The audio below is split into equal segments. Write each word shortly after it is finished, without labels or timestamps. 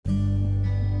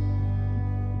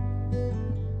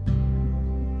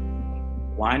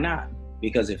Why not?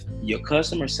 Because if your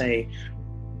customers say,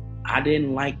 I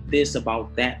didn't like this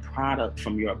about that product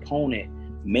from your opponent,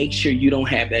 make sure you don't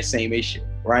have that same issue,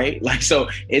 right? Like, so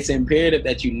it's imperative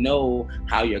that you know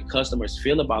how your customers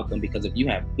feel about them, because if you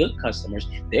have good customers,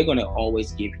 they're going to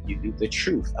always give you the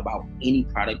truth about any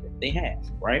product that they have,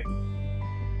 right?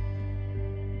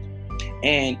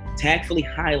 And tactfully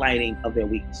highlighting of their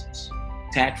weaknesses.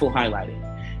 Tactful highlighting.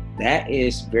 That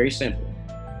is very simple.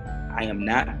 I am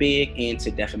not big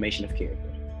into defamation of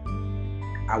character.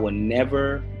 I will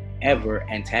never, ever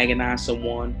antagonize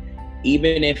someone,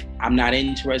 even if I'm not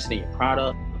interested in your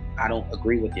product, I don't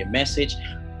agree with your message.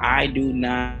 I do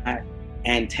not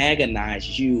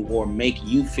antagonize you or make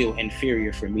you feel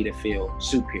inferior for me to feel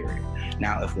superior.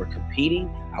 Now, if we're competing,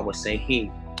 I would say,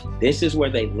 hey, this is where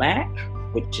they lack,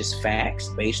 which is facts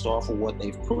based off of what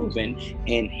they've proven,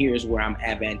 and here's where I'm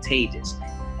advantageous.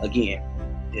 Again,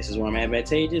 this is where I'm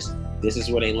advantageous, this is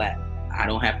where they lack. I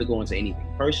don't have to go into anything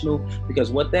personal,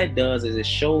 because what that does is it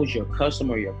shows your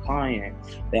customer, your client,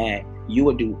 that you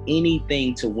would do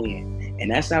anything to win.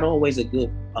 And that's not always a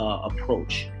good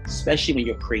approach, especially when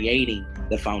you're creating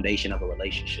the foundation of a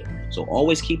relationship. So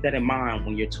always keep that in mind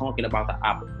when you're talking about the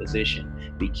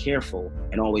opposition. Be careful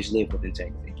and always live with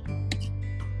integrity.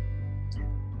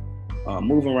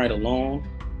 Moving right along.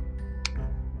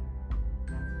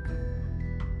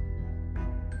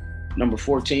 Number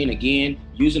 14, again,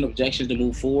 using objections to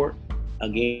move forward.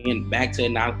 Again, back to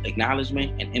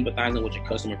acknowledgement and empathizing with your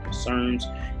customer concerns,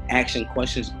 asking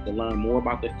questions to learn more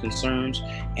about their concerns,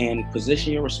 and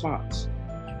position your response.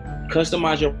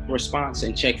 Customize your response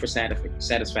and check for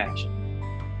satisfaction.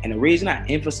 And the reason I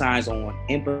emphasize on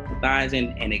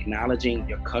empathizing and acknowledging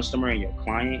your customer and your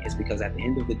client is because at the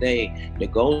end of the day, the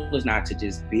goal is not to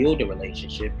just build a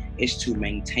relationship, it's to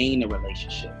maintain a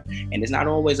relationship. And it's not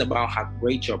always about how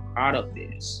great your product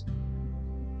is.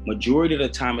 Majority of the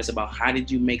time, it's about how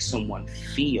did you make someone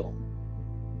feel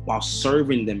while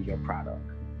serving them your product.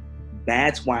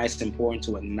 That's why it's important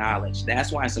to acknowledge.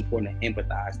 That's why it's important to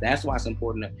empathize. That's why it's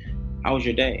important to, how was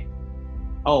your day?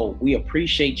 Oh, we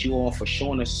appreciate you all for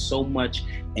showing us so much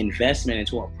investment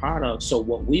into our product. So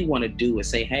what we want to do is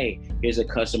say, hey, here's a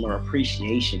customer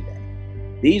appreciation day.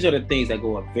 These are the things that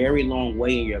go a very long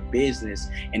way in your business,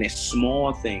 and it's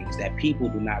small things that people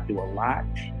do not do a lot,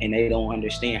 and they don't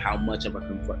understand how much of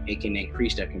it can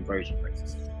increase their conversion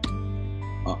rates.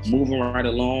 Moving right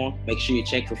along, make sure you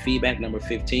check for feedback. Number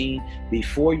 15,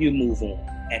 before you move on,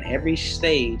 at every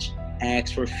stage,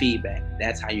 ask for feedback.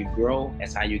 That's how you grow.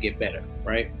 That's how you get better,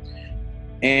 right?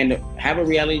 And have a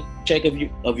reality check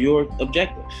of your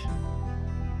objective.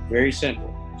 Very simple.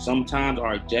 Sometimes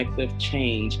our objectives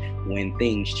change when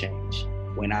things change.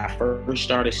 When I first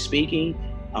started speaking,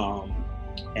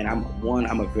 and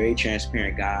I'm a very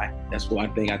transparent guy. That's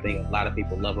one thing I think a lot of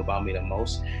people love about me the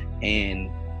most.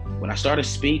 And when I started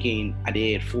speaking, I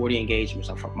did 40 engagements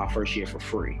my first year for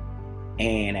free.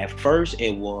 And at first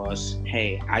it was,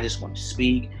 hey, I just want to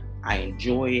speak. I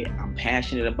enjoy it. I'm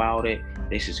passionate about it.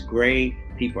 This is great.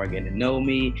 People are getting to know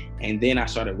me. And then I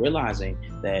started realizing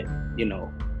that,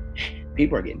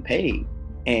 people are getting paid.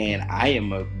 And I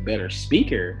am a better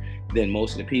speaker than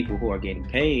most of the people who are getting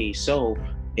paid. So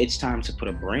it's time to put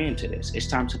a brand to this. It's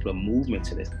time to put a movement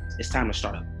to this. It's time to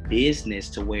start a business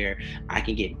to where I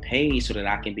can get paid so that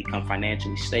I can become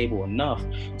financially stable enough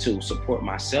to support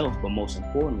myself. But most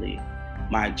importantly,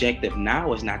 my objective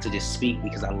now is not to just speak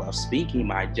because I love speaking.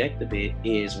 My objective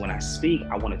is when I speak,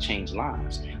 I want to change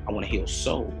lives. I want to heal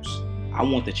souls. I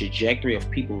want the trajectory of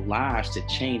people's lives to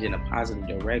change in a positive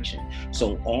direction.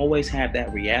 So always have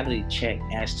that reality check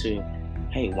as to,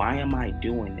 hey, why am I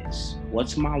doing this?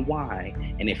 What's my why?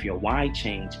 And if your why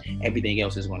change, everything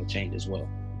else is going to change as well.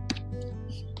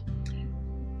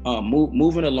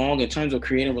 Moving along in terms of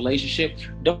creating a relationship,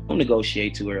 don't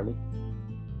negotiate too early.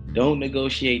 Don't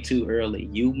negotiate too early.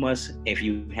 You must, if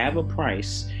you have a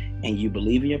price and you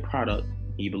believe in your product,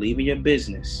 you believe in your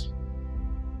business.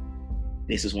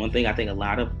 This is one thing I think a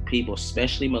lot of people,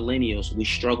 especially millennials, we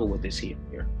struggle with this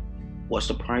here. What's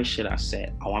the price should I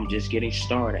set? Oh, I'm just getting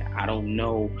started. I don't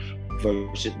know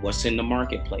versus what's in the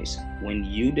marketplace. When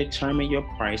you determine your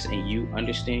price and you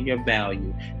understand your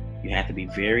value, you have to be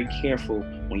very careful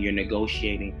when you're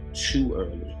negotiating too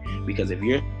early. Because if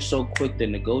you're so quick to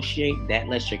negotiate, that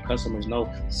lets your customers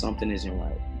know something isn't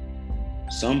right.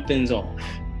 Something's off.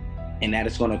 And that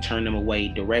is going to turn them away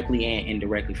directly and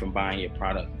indirectly from buying your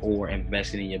product or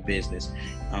investing in your business.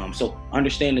 So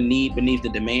understand the need beneath the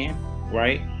demand,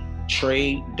 right?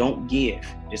 Trade, don't give.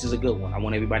 This is a good one. I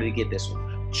want everybody to get this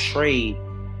one. Trade,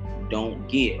 don't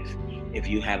give. If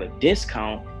you have a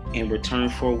discount in return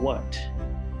for what?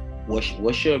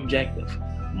 What's your objective?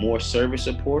 more service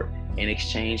support in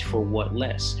exchange for what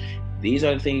less? These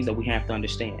are the things that we have to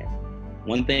understand.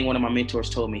 One thing one of my mentors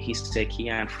told me, he said,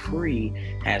 Keon,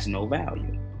 free has no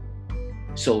value.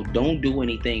 So don't do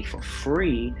anything for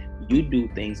free. You do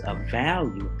things of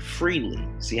value freely.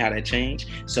 See how that changed?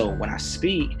 So when I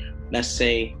speak, let's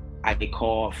say I get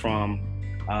called from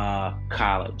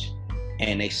college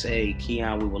and they say,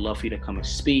 Keon, we would love for you to come and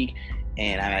speak.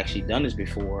 And I've actually done this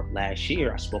before. Last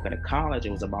year, I spoke at a college.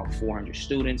 It was about 400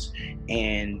 students.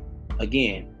 And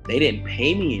again, they didn't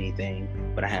pay me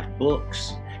anything, but I have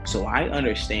books. So I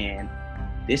understand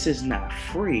this is not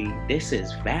free. This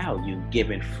is value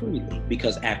given freely.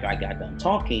 Because after I got done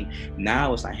talking,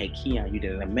 now it's like, hey, Keon, you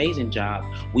did an amazing job.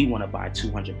 We want to buy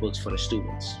 200 books for the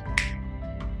students.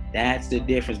 That's the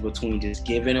difference between just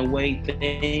giving away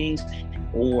things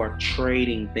or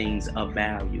trading things of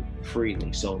value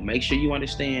freely. So make sure you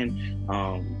understand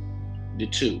the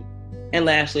two. And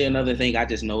lastly, another thing I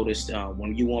just noticed,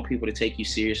 when you want people to take you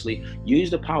seriously, use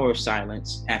the power of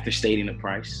silence after stating the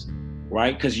price,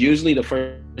 right? Because usually the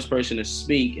first person to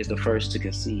speak is the first to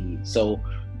concede. So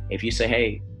if you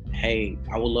say, hey,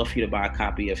 I would love for you to buy a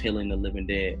copy of Healing the Living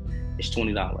Dead, it's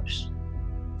 $20.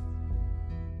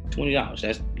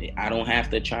 $20. I don't have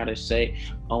to try to say,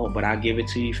 oh, but I'll give it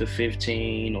to you for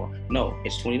 $15, or no,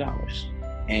 it's $20.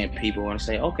 And people want to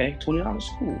say, okay, $20,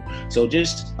 cool. So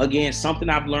just, again, something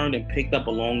I've learned and picked up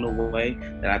along the way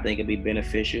that I think would be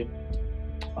beneficial.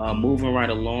 Moving right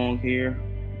along here.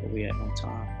 Where we at on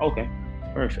time? Okay,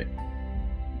 perfect.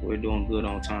 We're doing good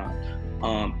on time. So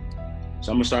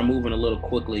I'm gonna start moving a little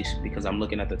quickly because I'm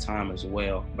looking at the time as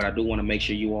well. But I do want to make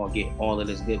sure you all get all of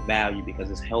this good value because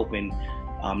it's helping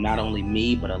not only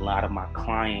me, but a lot of my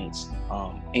clients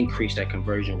increase that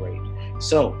conversion rate.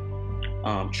 So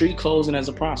treat closing as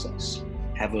a process.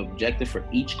 Have an objective for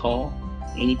each call.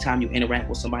 Anytime you interact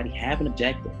with somebody, have an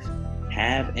objective.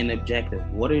 Have an objective.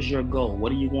 What is your goal?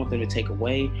 What do you want them to take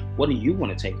away? What do you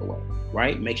want to take away,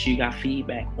 right? Make sure you got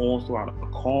feedback all throughout a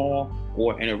call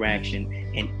or interaction,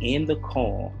 and end the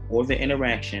call or the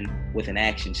interaction with an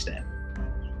action step.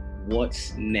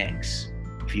 What's next?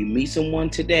 If you meet someone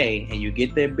today and you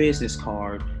get their business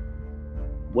card,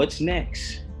 what's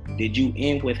next? Did you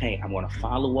end with, hey, I'm going to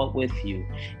follow up with you?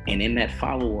 And in that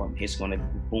follow-up, it's going to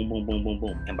boom, boom, boom, boom,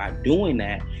 boom. And by doing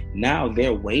that, now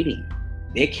they're waiting.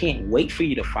 They can't wait for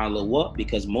you to follow up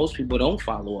because most people don't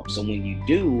follow up. So when you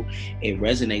do, it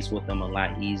resonates with them a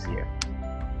lot easier.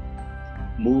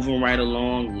 Moving right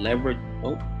along,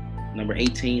 number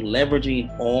 18,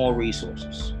 leveraging all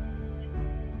resources.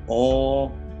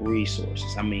 All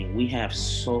resources. I mean, we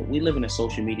live in a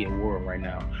social media world right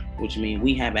now, which means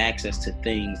we have access to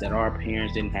things that our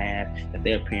parents didn't have, that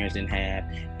their parents didn't have,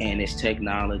 and it's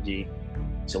technology.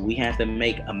 So we have to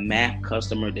make a map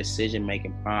customer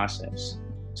decision-making process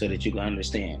so that you can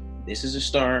understand this is the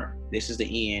start, this is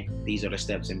the end, these are the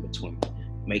steps in between.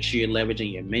 Make sure you're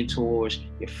leveraging your mentors,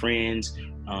 your friends,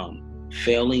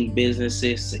 failing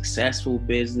businesses, successful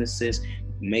businesses.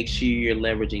 Make sure you're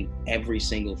leveraging every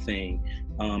single thing.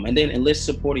 And then enlist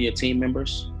support of your team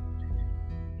members.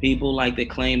 People like to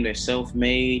claim they're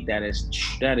self-made. That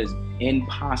is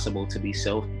impossible to be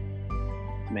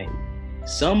self-made.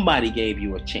 Somebody gave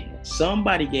you a chance.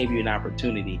 Somebody gave you an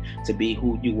opportunity to be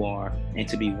who you are and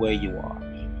to be where you are.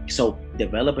 So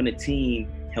developing a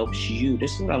team helps you.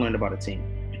 This is what I learned about a team.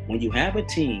 When you have a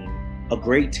team, a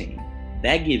great team,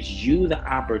 that gives you the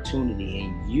opportunity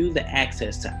and you the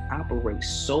access to operate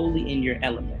solely in your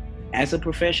element. As a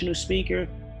professional speaker,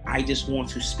 I just want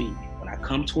to speak. When I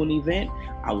come to an event,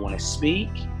 I want to speak.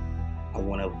 I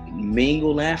want to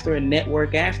mingle after and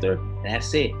network after.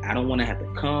 That's it. I don't want to have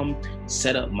to come,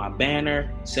 set up my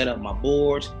banner, set up my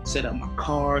boards, set up my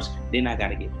cards. Then I got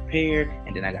to get prepared,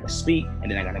 and then I got to speak,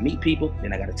 and then I got to meet people.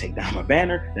 Then I got to take down my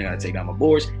banner. Then I got to take down my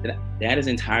boards. That is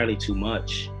entirely too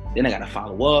much. Then I got to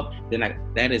follow up.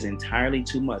 That is entirely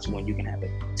too much when you can have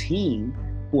a team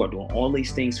who are doing all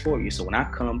these things for you. So when I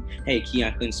come, hey,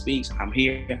 Keon couldn't speak. I'm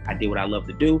here. I did what I love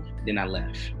to do. Then I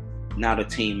left. Now the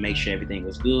team makes sure everything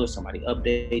was good. Somebody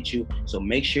updates you. So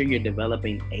make sure you're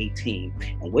developing a team.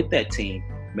 And with that team,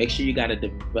 make sure you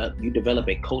develop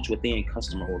a coach within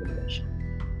customer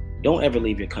organization. Don't ever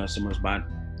leave your customers behind.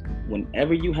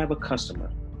 Whenever you have a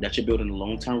customer that you're building a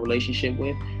long-term relationship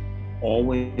with,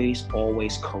 always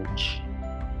coach.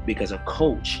 Because a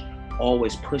coach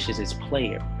always pushes his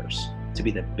players to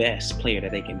be the best player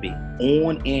that they can be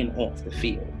on and off the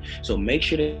field. So make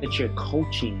sure that you're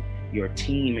coaching your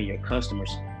team and your customers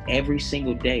every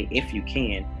single day if you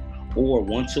can, or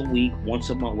once a week, once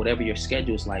a month, whatever your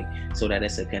schedule is like, so that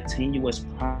it's a continuous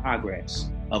progress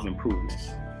of improvement.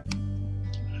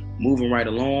 Moving right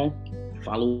along,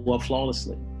 Follow up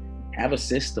flawlessly. Have a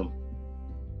system.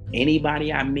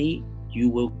 Anybody I meet, you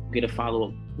will get a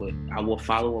follow-up with. I will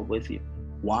follow up with you.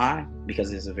 Why?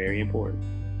 Because it's very important.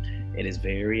 It is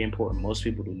very important. Most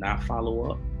people do not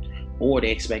follow up, or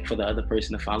they expect for the other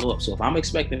person to follow up. So if I'm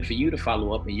expecting for you to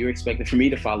follow up and you're expecting for me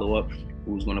to follow up,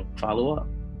 who's going to follow up?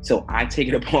 So I take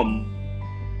it upon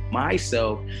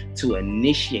myself to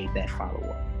initiate that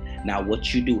follow-up. Now,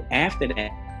 what you do after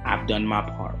that, I've done my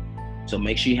part. So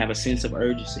make sure you have a sense of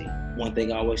urgency. One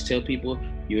thing I always tell people,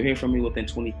 you'll hear from me within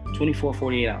 24,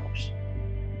 48 hours.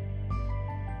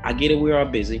 I get it, we are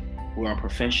busy. We are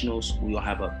professionals. We all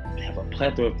have a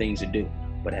plethora of things to do.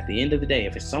 But at the end of the day,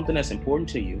 if it's something that's important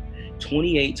to you,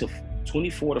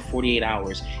 24 to 48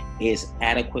 hours is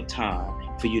adequate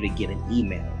time for you to get an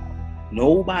email out.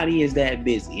 Nobody is that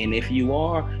busy. And if you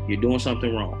are, you're doing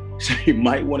something wrong. So you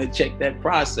might want to check that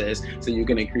process so you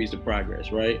can increase the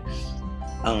progress, right?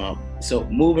 So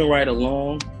moving right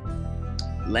along.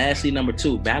 Lastly, number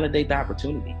 2, validate the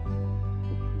opportunity.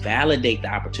 Validate the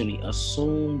opportunity.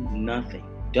 Assume nothing.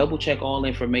 Double check all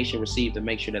information received to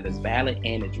make sure that it's valid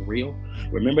and it's real.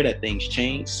 Remember that things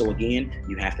change. So again,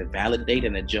 you have to validate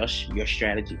and adjust your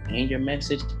strategy and your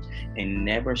message, and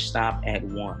never stop at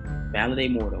one.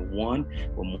 Validate more than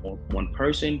one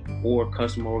person or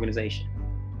customer organization.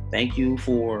 Thank you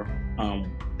for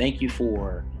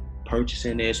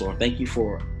purchasing this, or thank you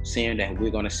for saying that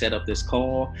we're going to set up this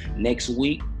call next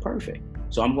week. Perfect.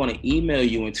 So I'm going to email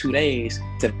you in 2 days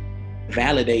to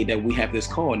validate that we have this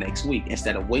call next week,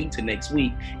 instead of waiting till next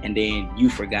week and then you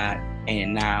forgot,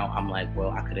 and now I'm like,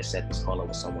 well, I could have set this call up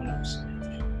with someone else.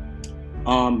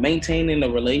 Maintaining a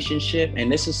relationship,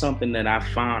 and this is something that I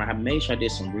found. I made sure I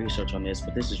did some research on this,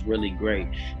 but this is really great.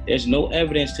 There's no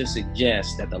evidence to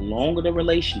suggest that the longer the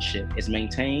relationship is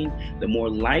maintained, the more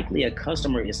likely a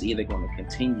customer is either going to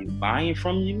continue buying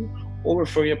from you or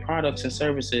refer your products and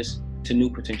services to new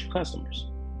potential customers.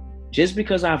 Just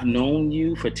because I've known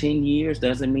you for 10 years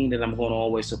doesn't mean that I'm going to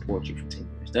always support you for 10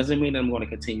 years. Doesn't mean that I'm going to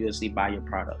continuously buy your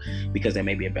product, because there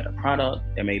may be a better product.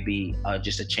 There may be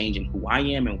just a change in who I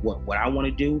am and what I want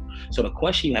to do. So the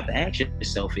question you have to ask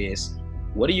yourself is,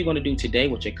 what are you going to do today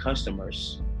with your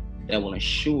customers that will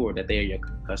ensure that they are your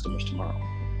customers tomorrow?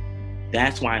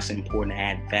 That's why it's important to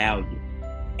add value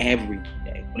every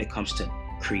day when it comes to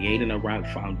creating a right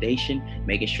foundation,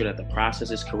 making sure that the process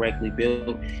is correctly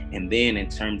built. And then in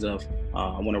terms of,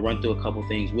 I want to run through a couple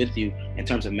things with you in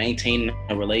terms of maintaining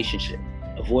a relationship.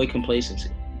 Avoid complacency.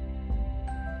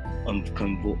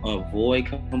 Avoid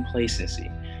complacency.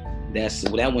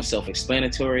 That one's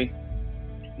self-explanatory.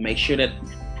 Make sure that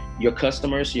your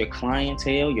customers, your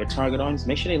clientele, your target audience,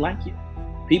 make sure they like you.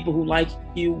 People who like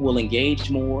you will engage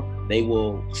more, they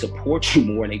will support you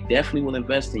more, and they definitely will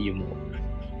invest in you more.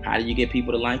 How do you get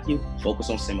people to like you? Focus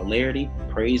on similarity,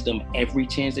 praise them every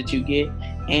chance that you get,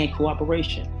 and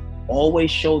cooperation.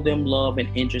 Always show them love and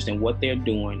interest in what they're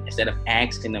doing instead of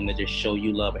asking them to just show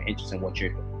you love and interest in what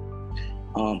you're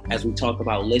doing. As we talk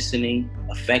about listening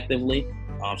effectively,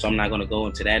 so I'm not going to go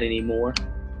into that anymore.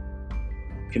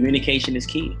 Communication is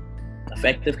key.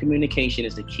 Effective communication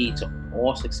is the key to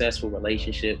all successful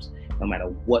relationships, no matter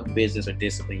what business or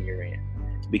discipline you're in.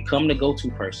 Become the go-to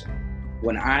person.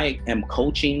 When I am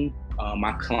coaching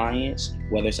my clients,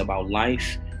 whether it's about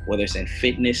life, whether it's in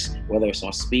fitness, whether it's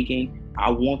on speaking, I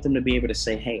want them to be able to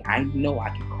say, hey, I know I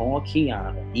can call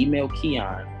Keon or email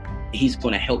Keon. He's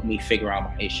going to help me figure out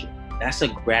my issue. That's a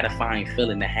gratifying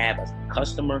feeling to have as a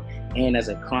customer and as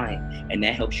a client, and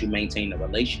that helps you maintain the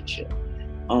relationship.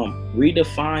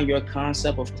 Redefine your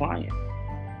concept of client.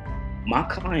 My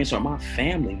clients are my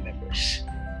family members.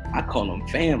 I call them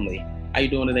family. How you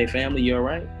doing today, family? You all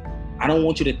right? I don't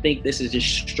want you to think this is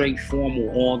just straight formal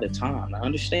all the time. I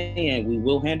understand we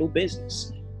will handle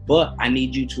business, but I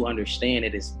need you to understand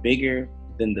it is bigger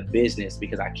than the business,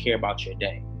 because I care about your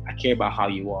day. I care about how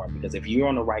you are, because if you're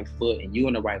on the right foot and you're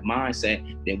in the right mindset,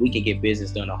 then we can get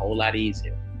business done a whole lot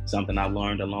easier. Something I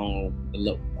learned along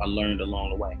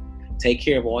the way. Take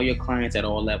care of all your clients at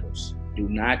all levels. Do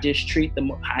not just treat the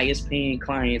highest paying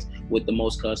clients with the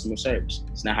most customer service.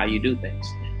 It's not how you do things.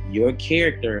 Your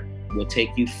character will take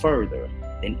you further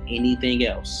than anything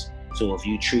else. So if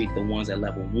you treat the ones at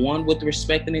level 1 with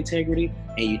respect and integrity,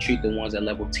 and you treat the ones at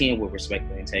level 10 with respect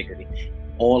and integrity,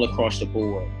 all across the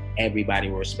board, everybody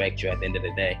will respect you at the end of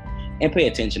the day. And pay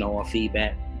attention to all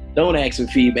feedback. Don't ask for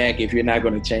feedback if you're not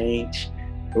going to change,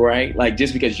 right? Like,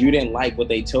 just because you didn't like what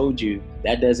they told you,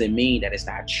 that doesn't mean that it's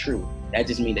not true. That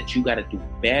just means that you got to do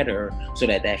better so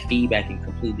that that feedback can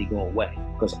completely go away.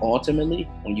 Because ultimately,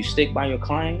 when you stick by your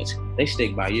clients, they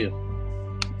stick by you.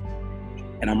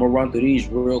 And I'm going to run through these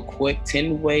real quick.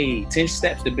 10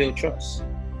 steps to build trust.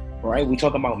 right? We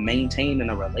talk about maintaining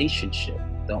a relationship.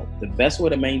 The best way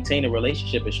to maintain a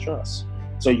relationship is trust.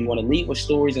 So you want to lead with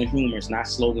stories and humors, not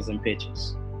slogans and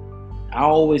pitches. I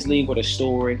always leave with a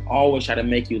story, always try to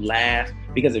make you laugh,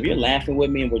 because if you're laughing with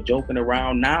me and we're joking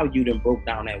around, now you done broke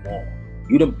down that wall.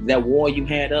 That wall you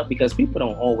had up, because people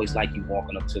don't always like you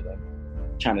walking up to them,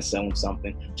 trying to sell them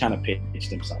something, trying to pitch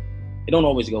them something. It don't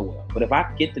always go well. But if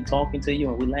I get to talking to you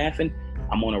and we're laughing,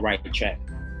 I'm on the right track.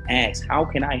 Ask, how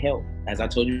can I help? As I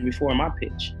told you before in my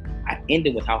pitch, I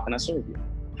ended with, how can I serve you?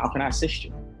 How can I assist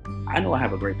you? I know I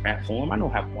have a great platform. I know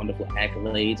I have wonderful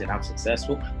accolades and I'm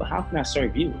successful, but how can I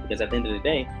serve you? Because at the end of the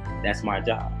day, that's my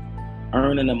job.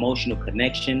 Earn an emotional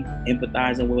connection,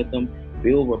 empathizing with them,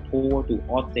 build rapport through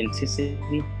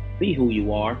authenticity, be who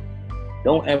you are.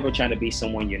 Don't ever try to be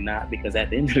someone you're not, because at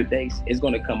the end of the day, it's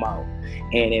going to come out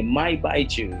and it might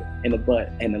bite you in the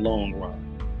butt in the long run.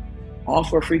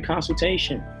 Offer a free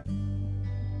consultation.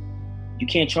 You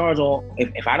can't charge all.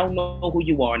 If I don't know who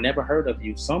you are, never heard of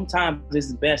you, sometimes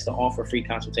it's best to offer a free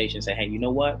consultation. Say, hey, you know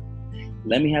what?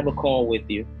 Let me have a call with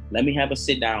you. Let me have a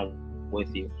sit down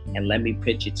with you and let me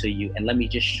pitch it to you and let me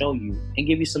just show you and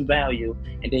give you some value.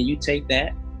 And then you take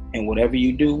that and whatever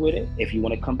you do with it, if you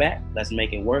want to come back, let's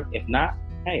make it work. If not,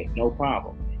 hey, no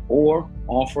problem. Or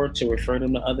offer to refer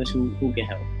them to others who can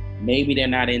help. Maybe they're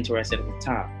not interested at the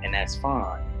time, and that's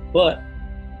fine. But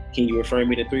can you refer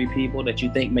me to 3 people that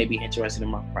you think may be interested in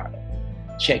my product?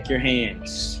 Check your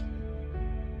hands.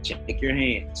 Check your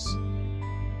hands.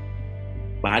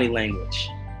 Body language.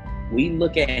 We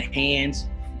look at hands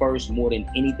first more than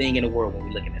anything in the world when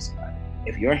we're looking at somebody.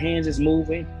 If your hands is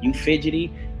moving, you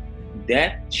fidgety,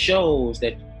 that shows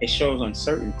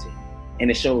uncertainty, and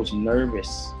it shows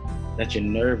that you're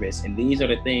nervous. And these are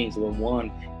the things where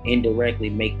one indirectly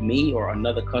make me or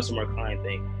another customer or client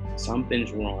think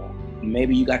something's wrong.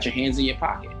 Maybe you got your hands in your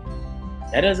pocket.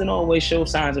 That doesn't always show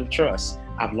signs of trust.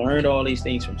 I've learned all these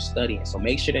things from studying. So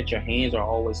make sure that your hands are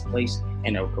always placed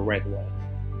in the correct way.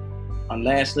 And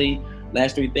lastly,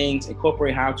 last 3 things,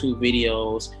 incorporate how-to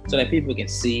videos so that people can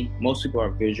see. Most people are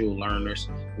visual learners.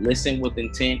 Listen with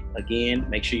intent. Again,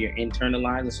 make sure you're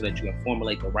internalizing so that you can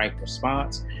formulate the right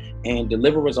response and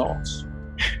deliver results.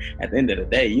 At the end of the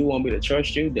day, you want me to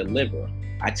trust you? Deliver.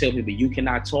 I tell people, you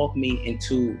cannot talk me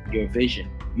into your vision.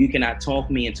 You cannot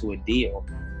talk me into a deal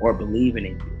or believing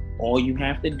in you. All you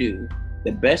have to do,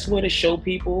 the best way to show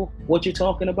people what you're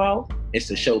talking about is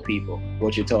to show people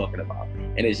what you're talking about.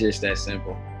 And it's just that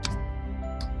simple.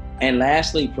 And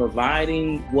lastly,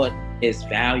 providing what is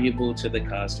valuable to the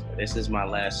customer. This is my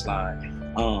last slide.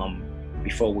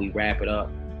 Before we wrap it up,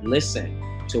 listen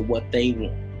to what they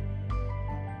want.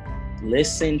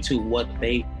 Listen to what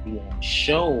they want.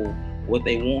 Show what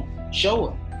they want. Show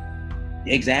them.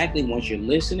 Exactly. Once you're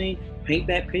listening, paint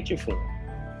that picture for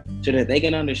them so that they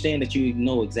can understand that you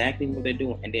know exactly what they're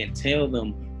doing, and then tell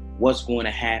them what's going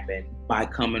to happen by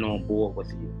coming on board with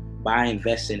you, by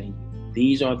investing in you.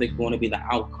 These are going to be the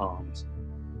outcomes.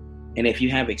 And if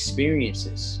you have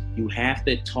experiences, you have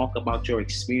to talk about your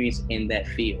experience in that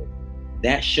field.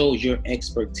 That shows your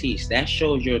expertise. That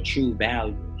shows your true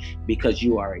value because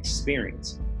you are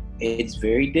experienced. It's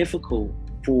very difficult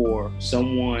for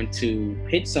someone to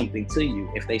pitch something to you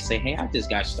if they say, hey, I just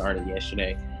got started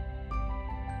yesterday.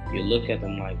 You look at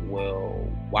them like, well,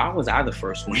 why was I the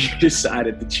first one you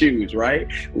decided to choose, right?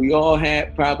 We all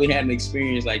probably had an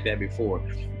experience like that before.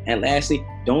 And lastly,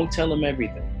 don't tell them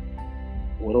everything.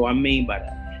 What do I mean by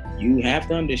that? You have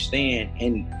to understand,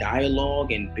 in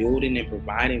dialogue and building and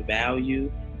providing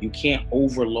value, you can't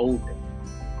overload them.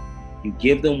 You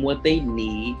give them what they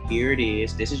need. Here it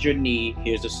is. This is your need.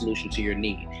 Here's the solution to your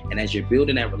need. And as you're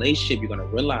building that relationship, you're going to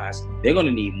realize they're going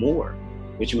to need more,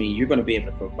 which means you're going to be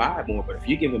able to provide more. But if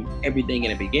you give them everything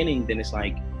in the beginning, then it's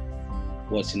like,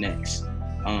 what's next?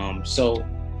 So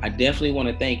I definitely want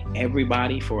to thank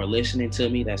everybody for listening to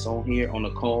me that's on here on the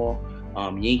call.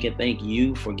 Yink, and thank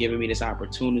you for giving me this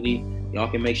opportunity. Y'all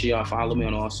can make sure y'all follow me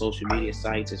on all social media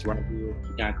sites. It's right here,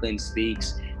 Keon Clinton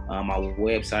Speaks. My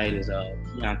website is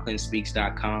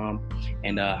KeonClintonSpeaks.com.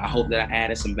 And I hope that I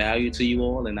added some value to you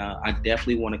all. And I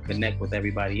definitely want to connect with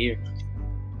everybody here.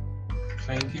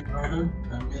 Thank you, brother.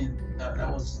 I mean, that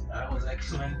was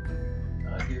excellent.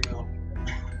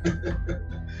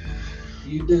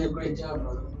 You did a great job,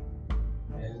 brother.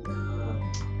 And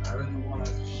I really want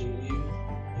to appreciate you.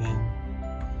 And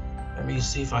let me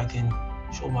see if I can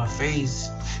show my face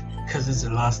because it's the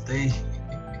last day.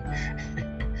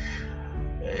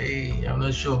 Hey, I'm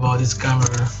not sure about this camera.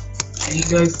 Can you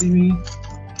guys see me?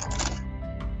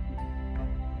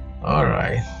 All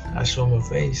right, I show my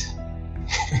face.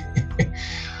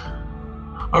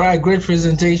 All right, great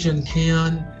presentation,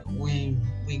 Keon. We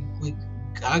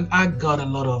I got a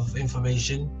lot of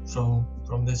information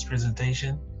from this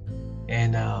presentation,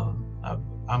 and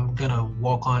I'm gonna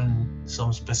work on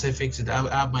some specifics. I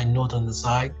have my note on the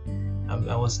side.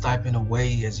 I was typing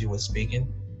away as you were speaking,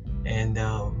 and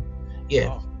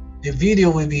the video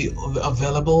will be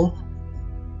available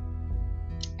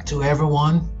to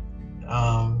everyone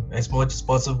as much as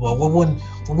possible.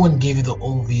 We won't give you the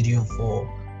whole video.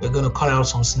 We're gonna cut out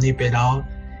some snippet out,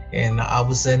 and I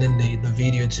will send in the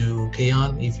video to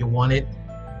Keon if you want it.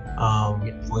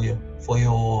 For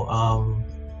your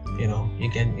you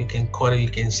can cut it, you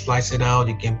can slice it out,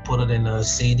 you can put it in a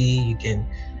CD, you can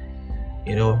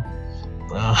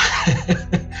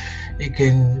you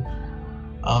can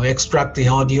extract the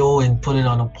audio and put it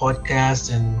on a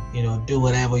podcast, and do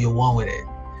whatever you want with it.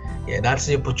 Yeah, that's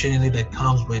the opportunity that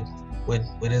comes with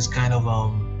this kind of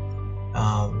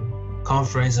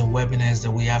conference and webinars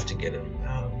that we have together.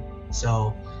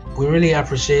 So we really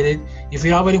appreciate it. If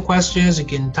you have any questions, you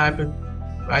can type it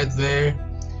right there,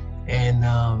 and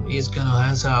he's gonna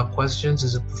answer our questions.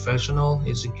 He's a professional,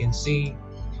 as you can see.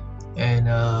 And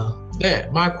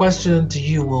my question to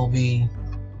you will be,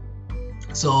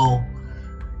 so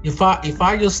if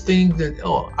I just think that,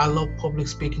 I love public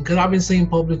speaking, because I've been seeing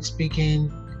public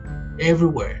speaking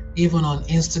everywhere, even on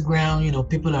Instagram.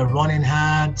 People are running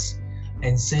ads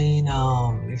and saying,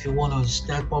 if you want to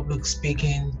start public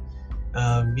speaking,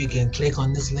 you can click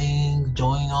on this link,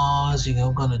 join us,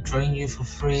 I'm gonna train you for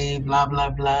free, blah blah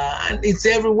blah. And it's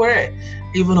everywhere.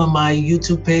 Even on my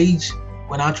YouTube page,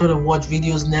 when I try to watch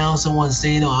videos now, someone's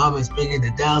saying, I've been speaking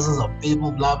to thousands of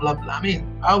people, blah blah blah. I mean,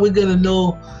 how are we gonna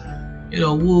know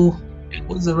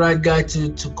who's the right guy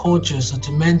to coach us or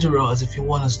to mentor us if you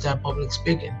want to start public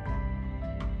speaking?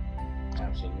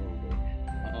 Absolutely.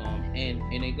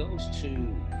 And it goes to,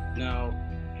 now,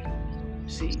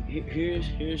 see, here's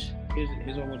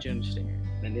what I want you to understand,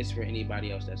 and this is for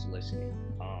anybody else that's listening.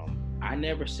 I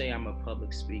never say I'm a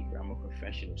public speaker, I'm a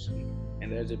professional speaker.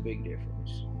 And there's a big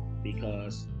difference,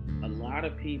 because a lot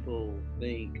of people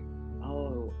think, I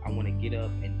want to get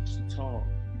up and talk,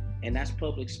 and that's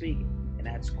public speaking, and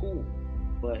that's cool.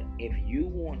 But if you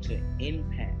want to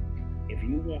impact, if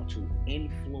you want to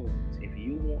influence, if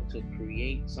you want to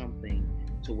create something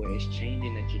to where it's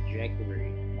changing the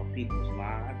trajectory of people's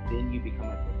lives, then you become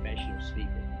a professional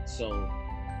speaker. So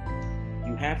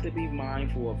you have to be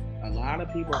mindful of, a lot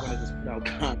of people are going to just put out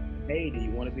content. Hey, do you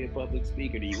want to be a public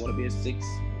speaker? Do you want to be a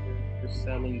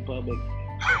selling public?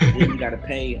 Then you got to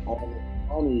pay all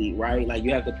the money, right? Like,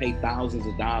 you have to pay thousands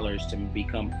of dollars to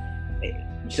become.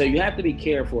 So you have to be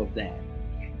careful of that.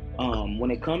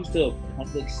 When it comes to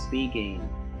public speaking,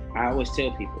 I always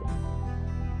tell people,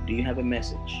 do you have a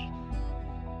message?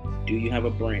 Do you have a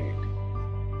brand?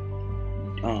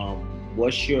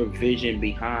 What's your vision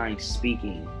behind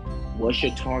speaking? What's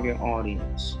your target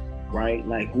audience, right?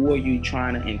 Like, who are you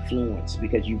trying to influence?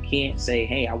 Because you can't say,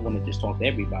 hey, I want to just talk to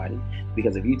everybody.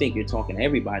 Because if you think you're talking to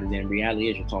everybody, then reality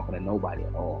is you're talking to nobody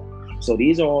at all. So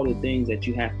these are all the things that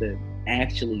you have to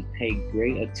actually pay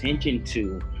great attention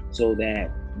to, so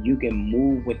that you can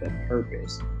move with a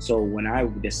purpose. So when I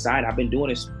decide, I've been doing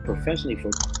this professionally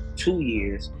for 2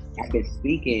 years. I've been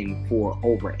speaking for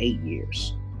over 8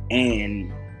 years.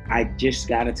 And I just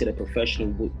got into the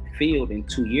professional field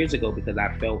 2 years ago because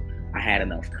I felt I had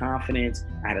enough confidence,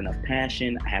 I had enough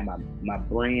passion, I had my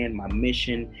brand, my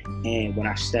mission. And when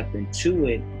I stepped into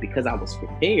it, because I was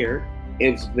prepared,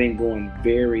 it's been going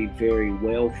very, very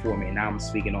well for me. Now I'm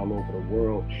speaking all over the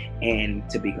world. And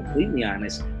to be completely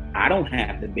honest, I don't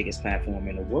have the biggest platform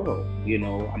in the world.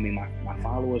 I mean, my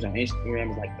followers on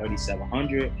Instagram is like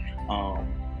 3,700.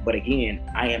 But again,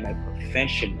 I am a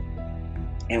professional.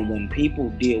 And when people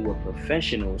deal with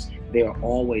professionals, they're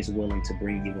always willing to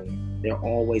bring you in. They're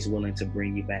always willing to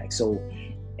bring you back. So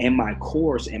in my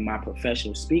course, in my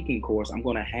professional speaking course, I'm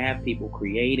going to have people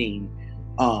creating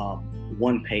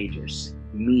one-pagers,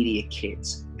 media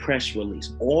kits, press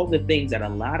release, all the things that a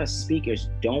lot of speakers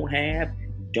don't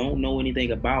know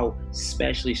anything about,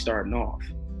 especially starting off.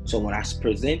 So when I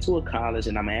present to a college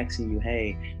and I'm asking you,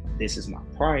 hey, this is my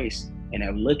price, and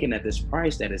they're looking at this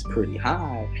price that is pretty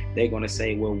high, they're going to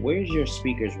say, well, where's your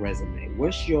speaker's resume?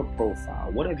 What's your profile?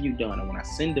 What have you done? And when I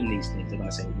send them these things, they're going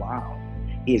to say, wow,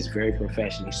 he is very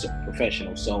professional.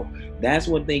 So that's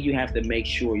one thing you have to make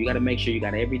sure. You got to make sure you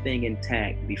got everything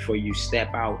intact before you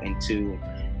step out into,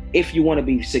 if you want to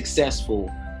be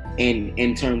successful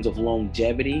in terms of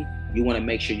longevity, you want to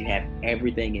make sure you have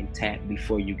everything intact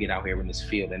before you get out here in this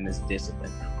field and this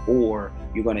discipline. Or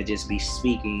you're going to just be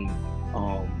speaking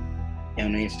on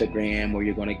Instagram, or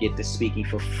you're going to get the speaking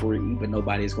for free, but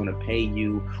nobody's going to pay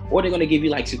you, or they're going to give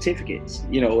you like certificates.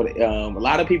 A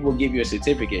lot of people will give you a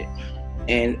certificate,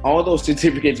 And all those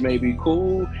certificates may be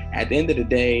cool. At the end of the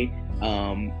day,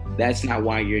 that's not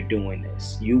why you're doing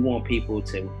this. You want people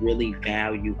to really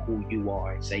value who you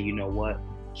are and say, you know what,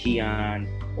 Keon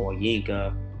or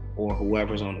Yinka or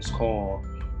whoever's on this call,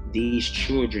 these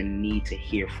children need to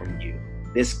hear from you.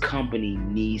 This company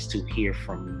needs to hear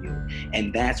from you.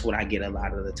 And that's what I get a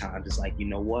lot of the times. It's like, you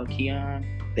know what, Keon?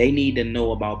 They need to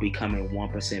know about becoming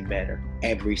 1% better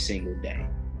every single day.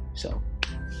 So,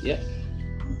 yeah.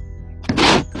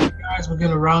 Guys, we're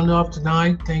going to round off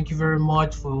tonight. Thank you very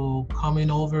much for coming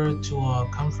over to our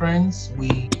conference. We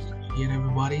appreciate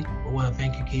everybody. We want to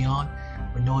thank you, Keon.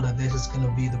 We know that this is going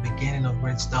to be the beginning of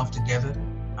great stuff together.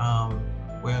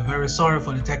 We're very sorry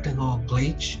for the technical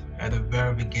glitch at the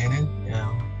very beginning.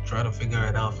 Try to figure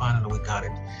it out. Finally, we got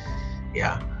it.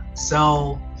 Yeah.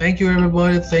 So thank you,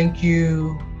 everybody. Thank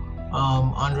you,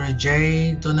 Andre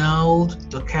J, Donald,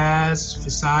 Docas,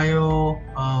 Fisayo,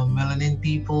 Melanin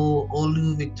People,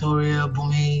 Olu, Victoria,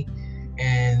 Bumi,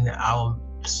 and our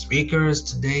speakers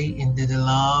today, Indeed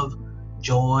Love,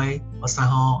 Joy,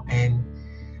 Masahan, and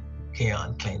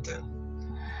Keon Clinton.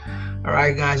 All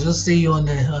right, guys, we'll see you on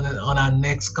our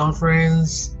next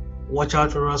conference. Watch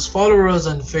out for us. Follow us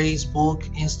on Facebook,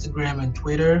 Instagram, and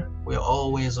Twitter. We're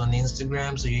always on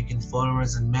Instagram, so you can follow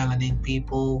us in Melanin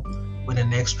People with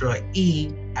an extra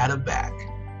E at the back.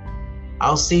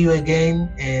 I'll see you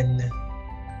again, and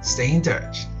stay in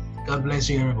touch. God bless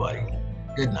you, everybody.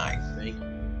 Good night. Thank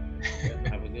you.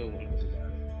 Have a good one.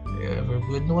 Yeah, have a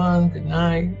good one. Good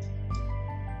night.